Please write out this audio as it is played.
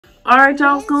All right,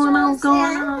 y'all, what's going on? What's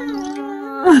going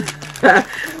on? All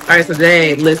right, so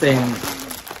today, listen,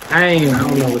 I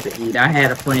don't know what to eat. I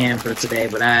had a plan for today,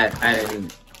 but I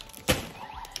didn't.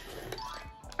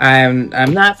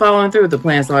 I'm not following through with the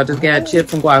plan, so I just got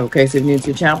chips and guac. Okay, so if you're new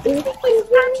to the channel, please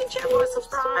subscribe to the channel and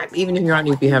subscribe. Even if you're not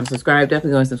new, if you haven't subscribed,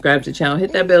 definitely go and subscribe to the channel.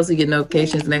 Hit that bell so you get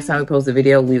notifications. Next time we post a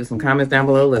video, leave us some comments down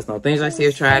below. Let us know things I see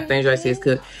us try, things I see us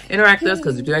cook. Interact with us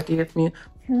because we do like to hear from you.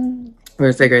 We're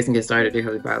going to say grace and get started. Dear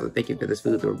Holy Father, thank you for this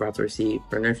food that we're about to receive,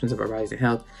 for nourishment of our bodies and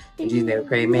health. In Jesus' name we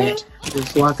pray, amen.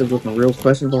 This guac is looking real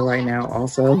questionable right now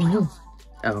also.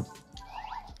 Oh,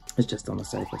 it's just on the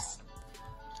surface.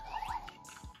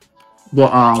 Well,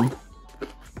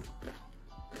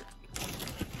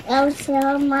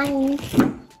 also mine.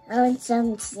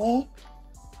 Also sick.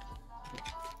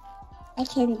 I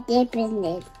can dip in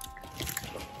it.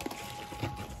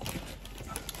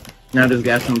 now I just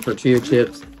got some tortilla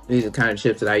chips. These are the kind of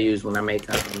chips that I use when I make,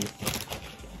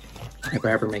 if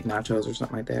I ever make nachos or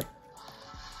something like that.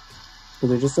 But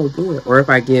they're just so good. Or if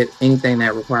I get anything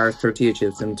that requires tortilla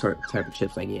chips, and type of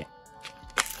chips I get.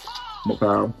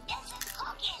 But,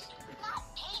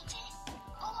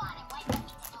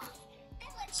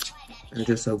 they're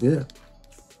just so good.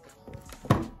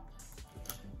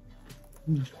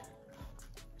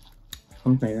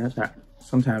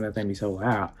 Sometimes that thing be so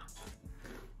loud.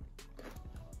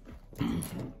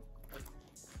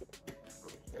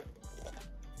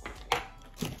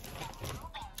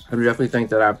 I definitely think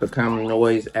that I've become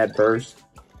noise adverse.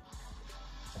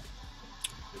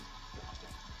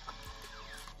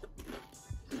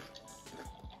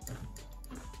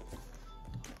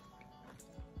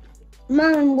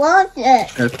 Mom, what's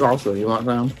it? It's also, you want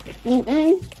some?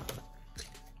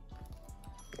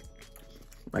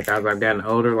 Like as I've gotten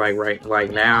older,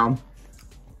 like now,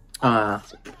 I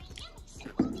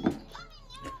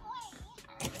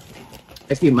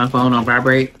keep my phone on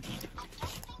vibrate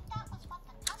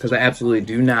because I absolutely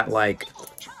do not like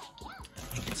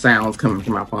sounds coming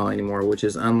from my phone anymore, which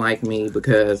is unlike me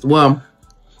because, well,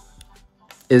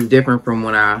 it's different from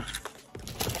when I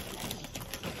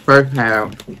first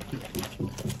had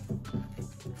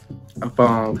a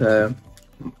phone. Because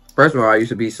first of all, I used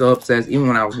to be so obsessed, even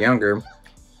when I was younger.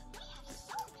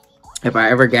 If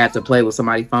I ever got to play with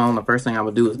somebody's phone, the first thing I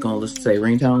would do is go and listen to, say,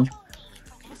 Ringtones.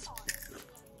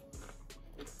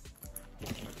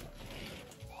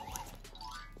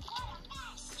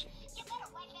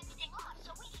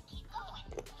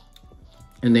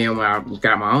 And then when I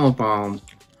got my own phone,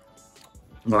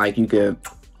 like you could,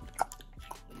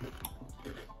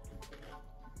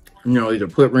 you know, either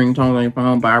put ringtones on your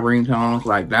phone, buy ringtones.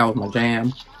 Like that was my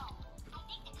jam.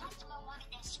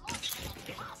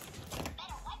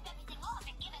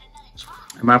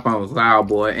 And my phone was loud,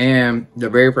 boy. And the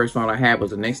very first phone I had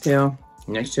was a Nextel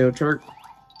Chirp.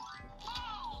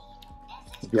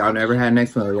 If y'all never had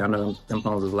Nextel, y'all know them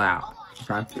phones is loud.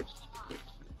 Okay.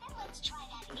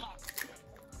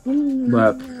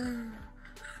 But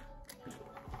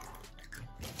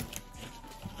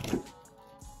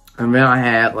and then I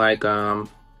had like a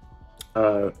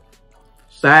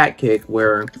sidekick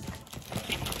where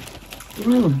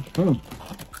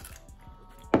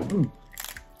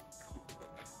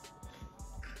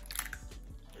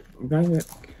nobody's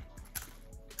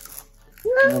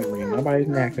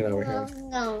knacking over here.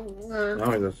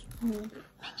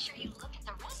 Make sure you look at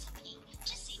the recipe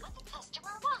to see what the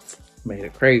customer wants. Made a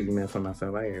crazy mess of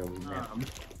myself. I hear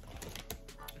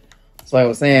so I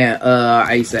was saying,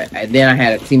 I used to, and then I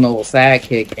had a T-Mobile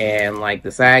sidekick, and like the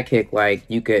sidekick, like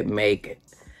you could make,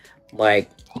 like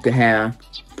you could have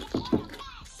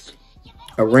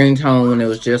a ringtone when it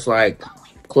was just like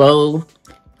closed.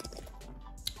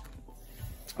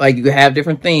 Like you could have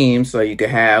different themes, so you could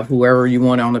have whoever you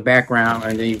want on the background,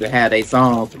 and then you could have a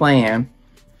song playing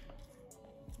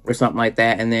or something like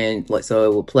that, and then like so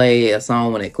it would play a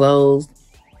song when it closed,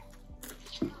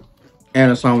 and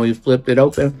a song when you flipped it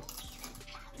open.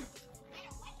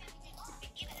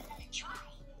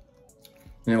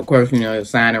 And of course, you know,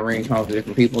 assigning ringtones to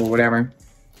different people or whatever.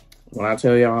 When I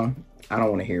tell y'all, I don't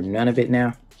want to hear none of it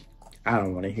now. I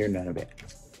don't want to hear none of it.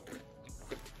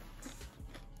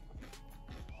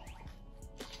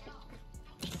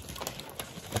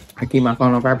 I keep my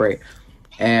phone on vibrate.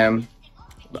 And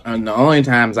the only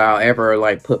times I'll ever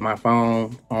like put my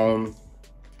phone on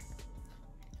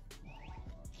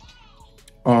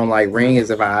like ring is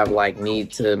if I like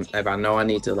if I know I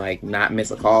need to like not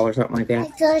miss a call or something like that.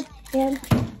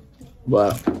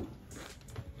 But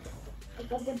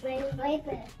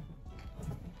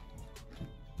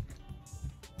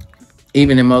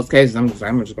even in most cases, I'm just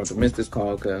about to miss this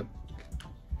call because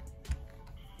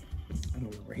I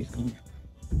don't know where he's going.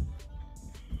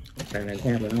 turn that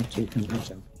camera off so you can watch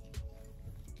them.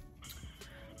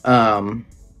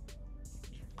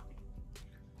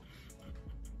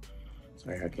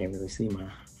 Sorry, I can't really see my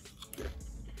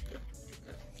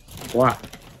guac.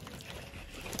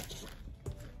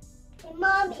 Hey,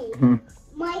 Mommy,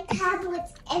 my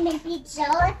tablet's energy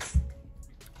jealous.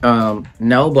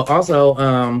 No, but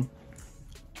also,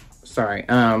 sorry,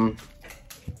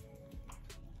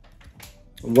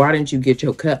 why didn't you get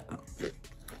your cup?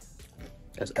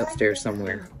 That's upstairs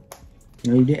somewhere.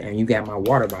 No, you didn't. You got my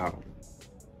water bottle.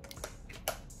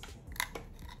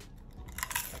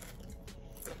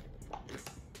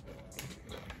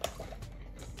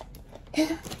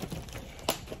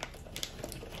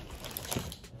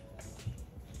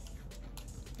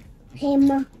 Hey,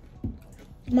 Mama.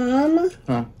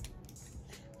 Huh?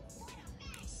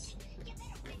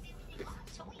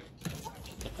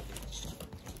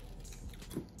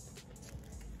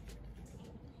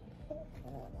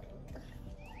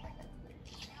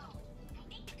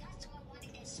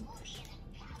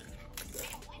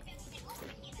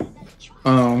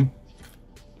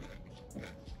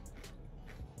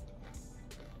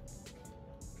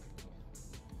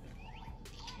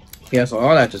 Yeah, so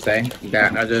all that to say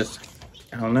that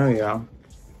I don't know, y'all.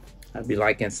 I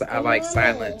like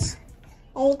silence.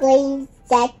 I'm going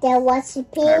that there was a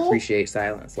pig. I appreciate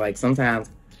silence. Like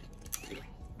sometimes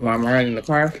when I'm riding in the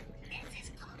car,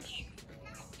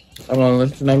 I want to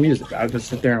listen to no music. I just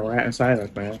sit there and ride in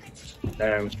silence, man.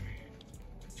 And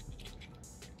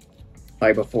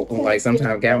like before, like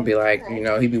sometimes Gavin be like, you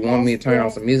know, he be wanting me to turn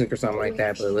on some music or something like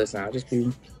that. But listen, I just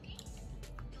be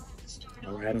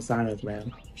riding in silence,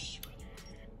 man.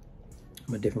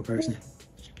 I'm a different person.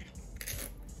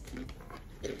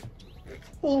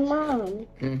 Hey, Mom.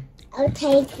 I'll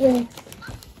take you.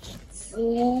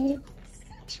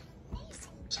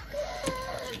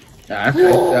 I say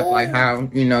stuff like how,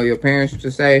 you know, your parents used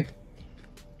to say.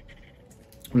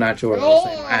 I'm not sure what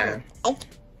I'm saying.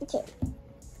 Okay.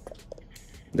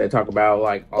 They talk about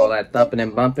like all that thumping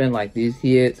and bumping, like these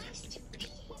kids.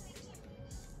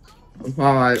 I'm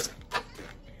like,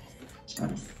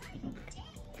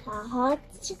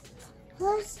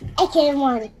 I can't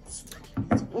want it.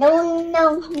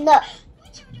 No.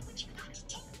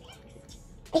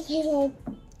 I can't.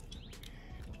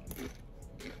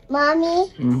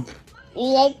 Mommy, you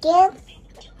like it?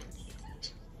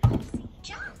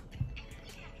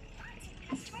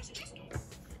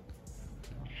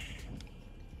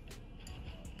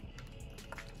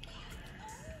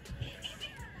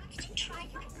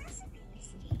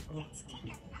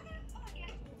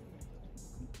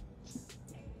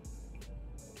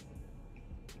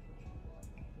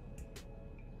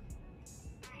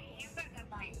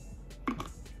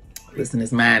 listen,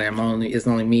 it's mine. It's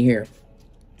only me here.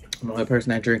 I'm the only person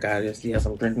that drink out of this. Yes,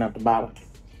 I'm drinking out the bottle.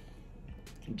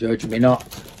 Judge me not.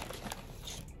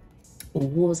 What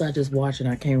was I just watching?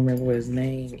 I can't remember what his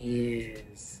name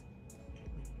is.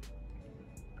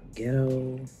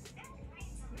 Ghetto.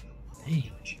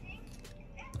 Dang.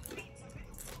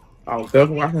 I was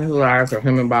just watching his live, so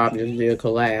him and Bob just did a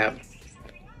collab.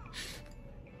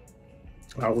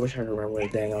 I wish I could remember what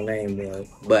his dang old name was.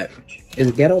 But is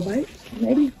it Ghetto Bites?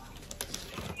 Maybe.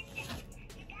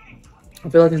 I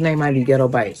feel like his name might be Ghetto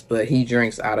Bites, but he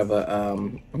drinks out of a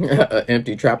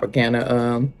empty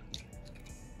Tropicana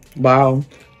bottle.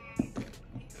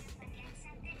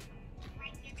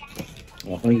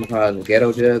 I think he called it a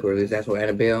ghetto jug, or at least that's what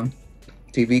Annabelle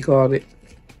TV called it.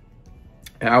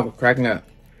 And I was cracking up.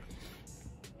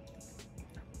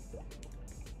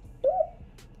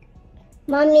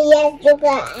 Mommy, yes, you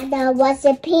got the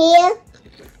recipe.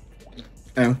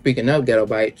 And speaking of Ghetto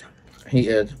Bites, he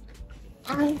is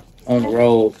on the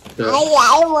road.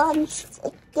 I want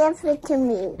to give it to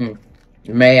me.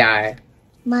 May I?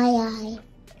 May I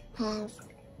have?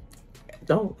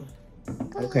 Don't.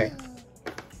 Okay.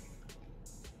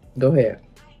 Go ahead.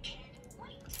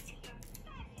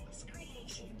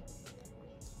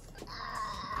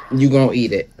 You gonna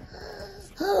eat it.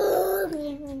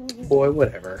 Boy,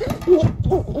 whatever.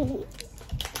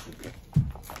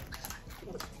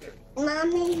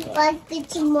 Mommy, what's the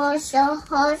tomato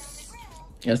hot?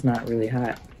 It's not really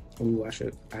hot. Ooh, I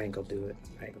ain't gonna do it.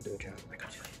 I ain't gonna do it, y'all.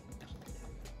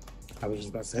 I was just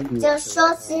about to say. The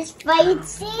sauce is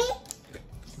spicy.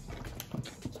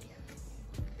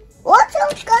 What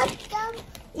you got them?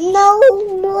 No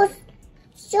more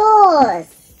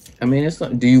sauce. I mean, it's.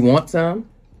 Do you want some?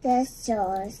 The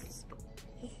sauce.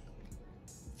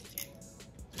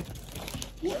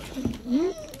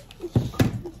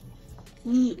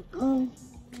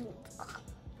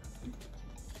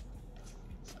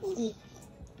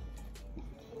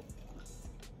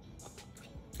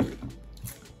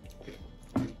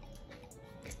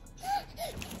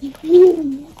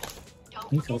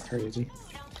 He's so crazy.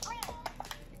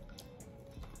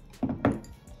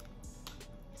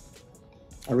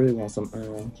 I really want some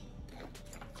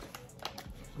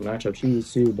nacho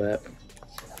cheese too, but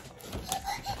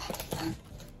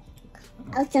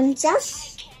some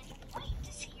sauce.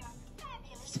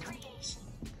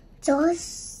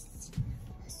 Sauce.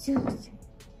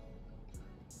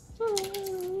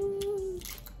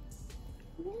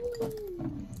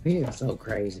 he is so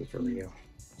crazy for real.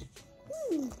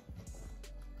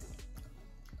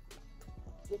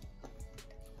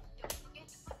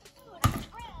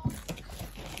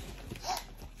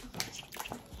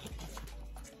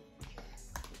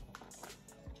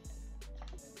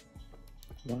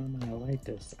 Why am I like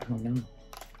this? I don't know.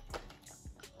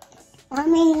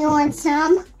 Mommy, you want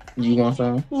some? You want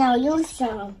some? No, you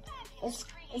some. It's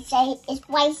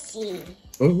spicy.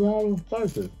 What's wrong with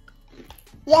spicy?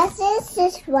 Yes,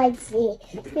 it's spicy.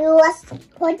 You must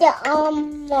put the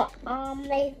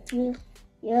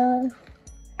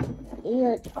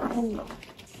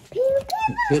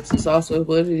Chips and salsa is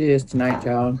what it is tonight,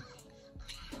 y'all.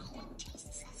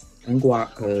 And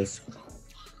guac, cause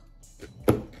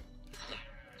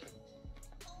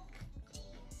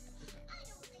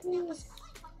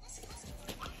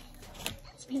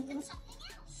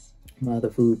my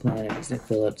other food plan doesn't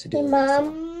fill up to do.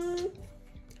 Mom.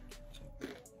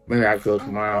 Maybe I go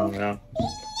tomorrow, you know.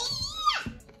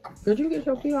 Did you get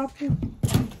your pee off here?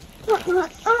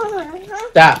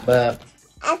 Stop, bub.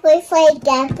 I prefer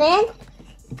Gavin.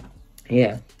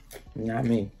 Yeah, not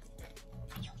me.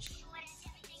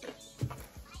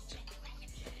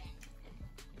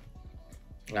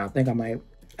 I think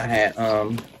I had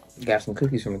got some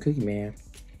cookies from the cookie man.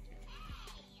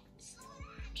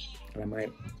 I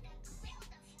might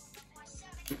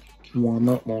warm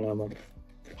up one of them.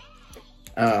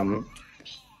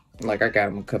 Like I got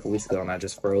them a couple weeks ago and I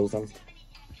just froze them.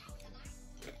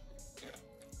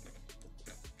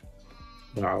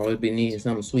 But I always be needing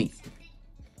something sweet.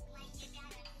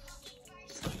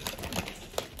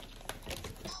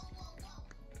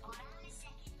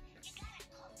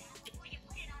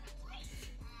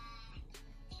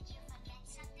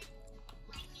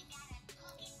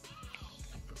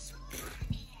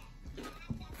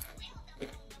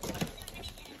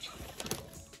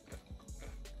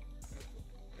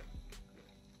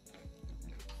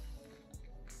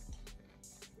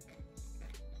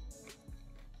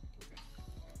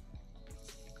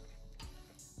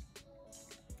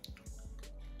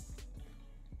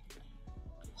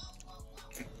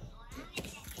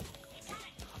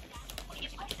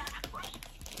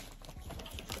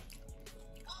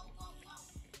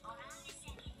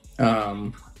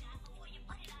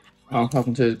 I was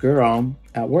talking to this girl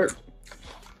at work,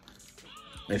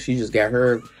 and she just got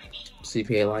her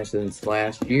CPA license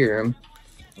last year.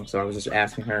 So I was just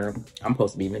asking her. I'm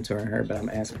supposed to be mentoring her, but I'm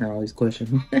asking her all these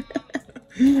questions.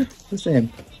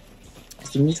 Listen,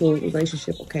 is the mutual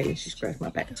relationship okay? She scratched my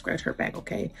back and scratched her back,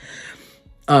 okay?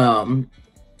 I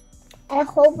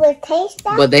hope it tastes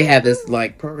that. But they have this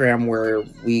like program where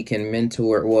we can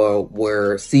mentor, well,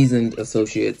 where seasoned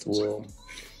associates will,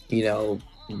 you know,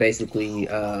 basically,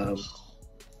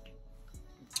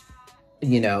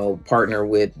 you know,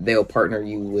 they'll partner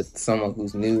you with someone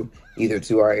who's new, either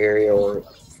to our area or,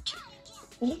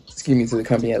 excuse me, to the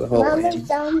company as a whole. Mom,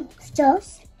 some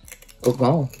sauce. Oh,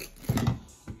 gone.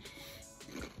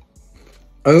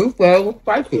 Oh, well,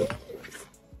 spicy.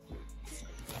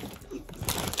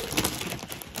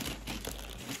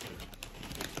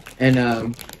 And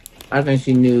I think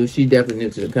she definitely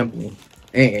new to the company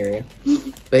and area.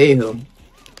 But anywho,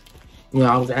 you know,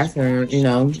 I was asking her, you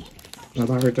know,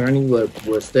 about her journey,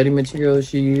 what study materials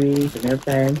she used and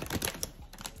everything.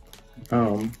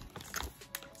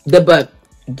 But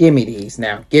give me these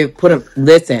now. Put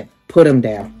them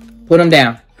down. Put them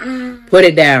down. Put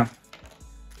it down.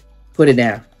 Put it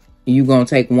down. You gonna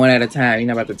take one at a time. You're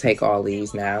not about to take all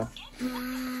these now.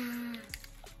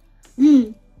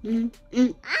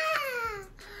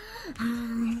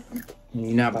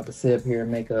 You're not about to sit up here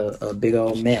and make a big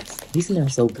old mess. You smell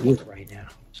so good right now.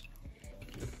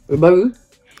 Hey, baby,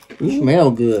 you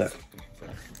smell good.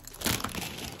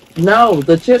 No,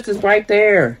 the chips is right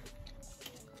there.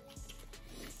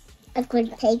 I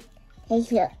could take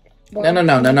it.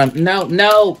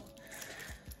 No.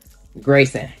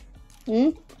 Grayson. I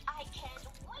can't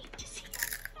wait to see your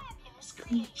fabulous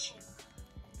creation.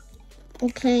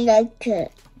 Okay, like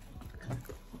it.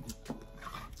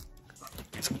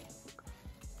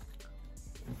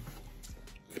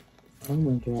 Oh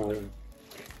my God.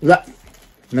 Look,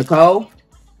 Nicole.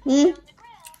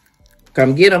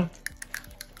 Come get him.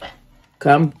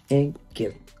 Come and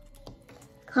get him.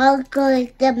 How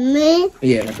could the man?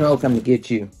 Yeah, Nicole coming to get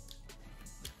you.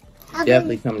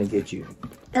 Definitely coming to get you.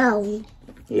 Oh.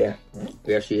 Yeah.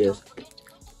 There she is.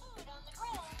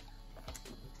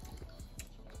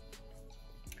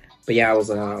 But yeah, I was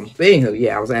but anywho,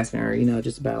 yeah, I was asking her, you know,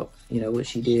 just about, you know, what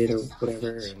she did or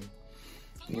whatever, and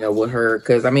you know, what her,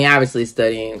 because I mean, obviously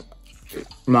studying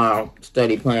my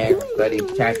study plan, study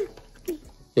tactics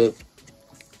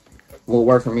will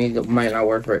work for me, it might not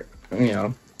work for, you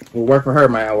know, will work for her,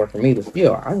 might not work for me, but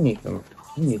still, I need some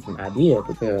idea,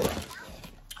 because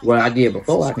what I did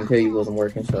before, I can tell you wasn't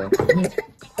working, so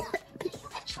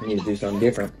I need to do something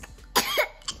different.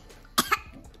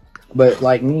 But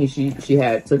like me, she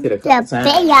had took it a couple times. The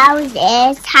big house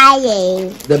is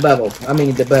tired. The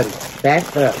buddy.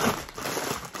 Back up.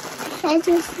 I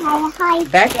just had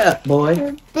Back up, boy.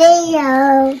 the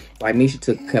video. Like me, she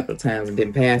took a couple of times and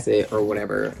didn't pass it or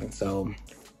whatever, and so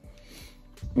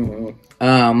the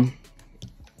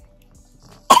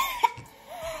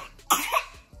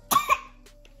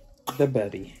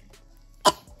buddy.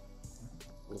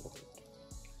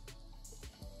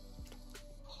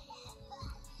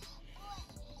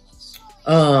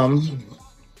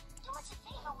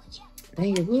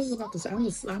 Dang it, what was I about to say?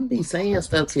 I'm be saying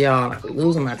stuff to y'all. I be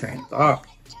losing my train of thought.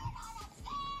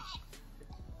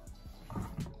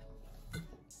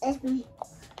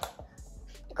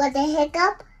 Got the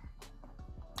hiccup?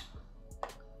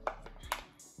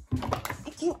 I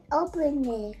can open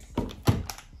it.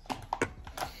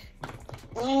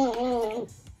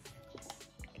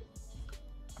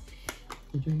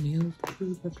 Did your nails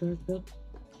prove after I felt?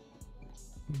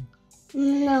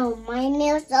 No, my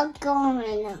nails are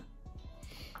gone.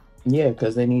 Yeah,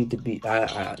 because they need to be.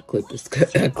 I clipped his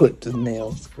I clipped his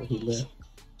nails before he left.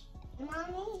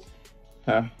 Mommy?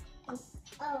 Huh?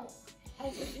 Oh, I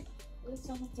did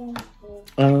something.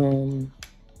 Why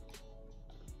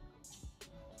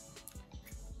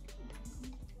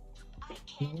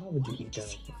would you eat that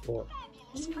off the floor?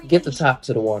 Get the top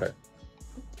to the water.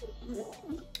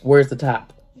 Where's the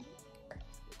top?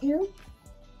 You?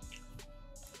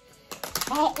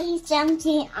 I ate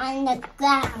something on the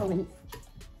ground.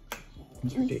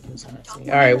 It's ridiculous,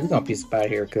 honestly. All right, we're gonna piece about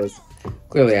here because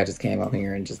clearly I just came on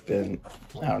here and just been,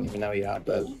 I don't even know y'all,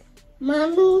 but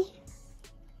Mommy,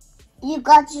 you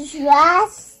got your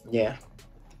dress? yeah.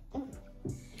 All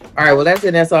right, well that's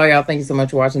it. That's all, y'all. Thank you so much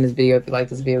for watching this video. If you like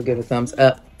this video, give it a thumbs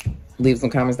up. Leave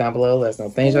some comments down below. Let us know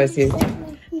things you like to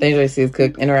see us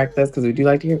cook. Interact with us because we do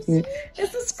like to hear from you. And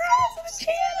subscribe to the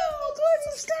channel. Go and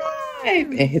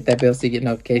subscribe and hit that bell so you get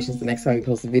notifications the next time we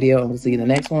post a video. And we'll see you in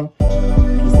the next one.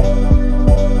 Peace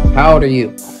out. How old are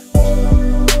you?